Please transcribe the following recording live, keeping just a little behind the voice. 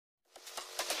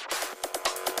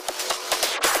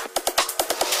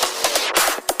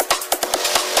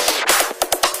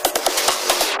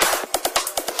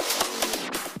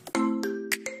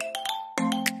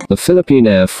The Philippine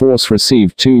Air Force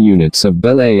received 2 units of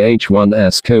Bell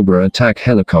AH-1S Cobra attack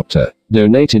helicopter,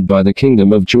 donated by the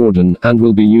Kingdom of Jordan, and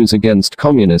will be used against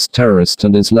communist terrorist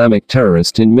and Islamic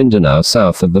terrorist in Mindanao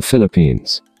south of the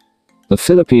Philippines. The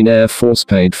Philippine Air Force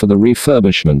paid for the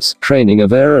refurbishments, training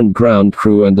of air and ground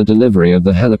crew and the delivery of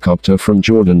the helicopter from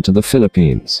Jordan to the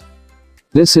Philippines.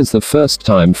 This is the first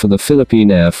time for the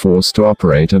Philippine Air Force to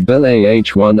operate a Bell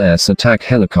AH-1S attack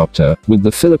helicopter, with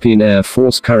the Philippine Air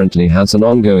Force currently has an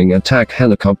ongoing attack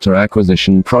helicopter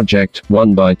acquisition project,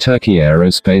 won by Turkey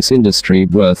Aerospace Industry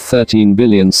worth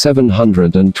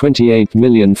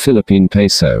 13,728,000,000 Philippine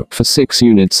peso, for 6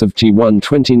 units of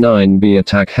T-129B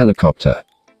attack helicopter.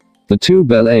 The 2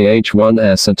 Bell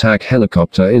AH-1S attack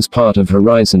helicopter is part of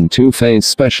Horizon 2 phase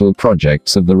special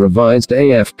projects of the revised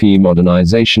AFP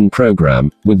modernization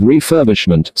program, with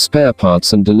refurbishment, spare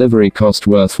parts and delivery cost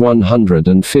worth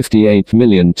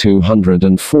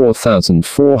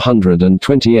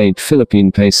 158,204,428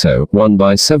 Philippine peso, won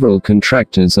by several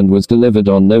contractors and was delivered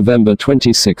on November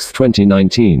 26,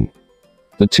 2019.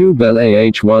 The 2 Bell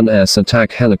AH-1S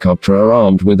attack helicopter are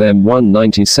armed with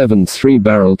M197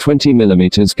 3-barrel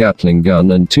 20mm Gatling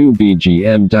gun and 2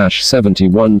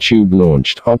 BGM-71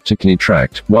 tube-launched, optically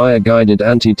tracked, wire-guided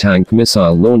anti-tank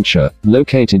missile launcher,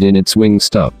 located in its wing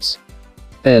stubs.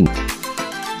 End.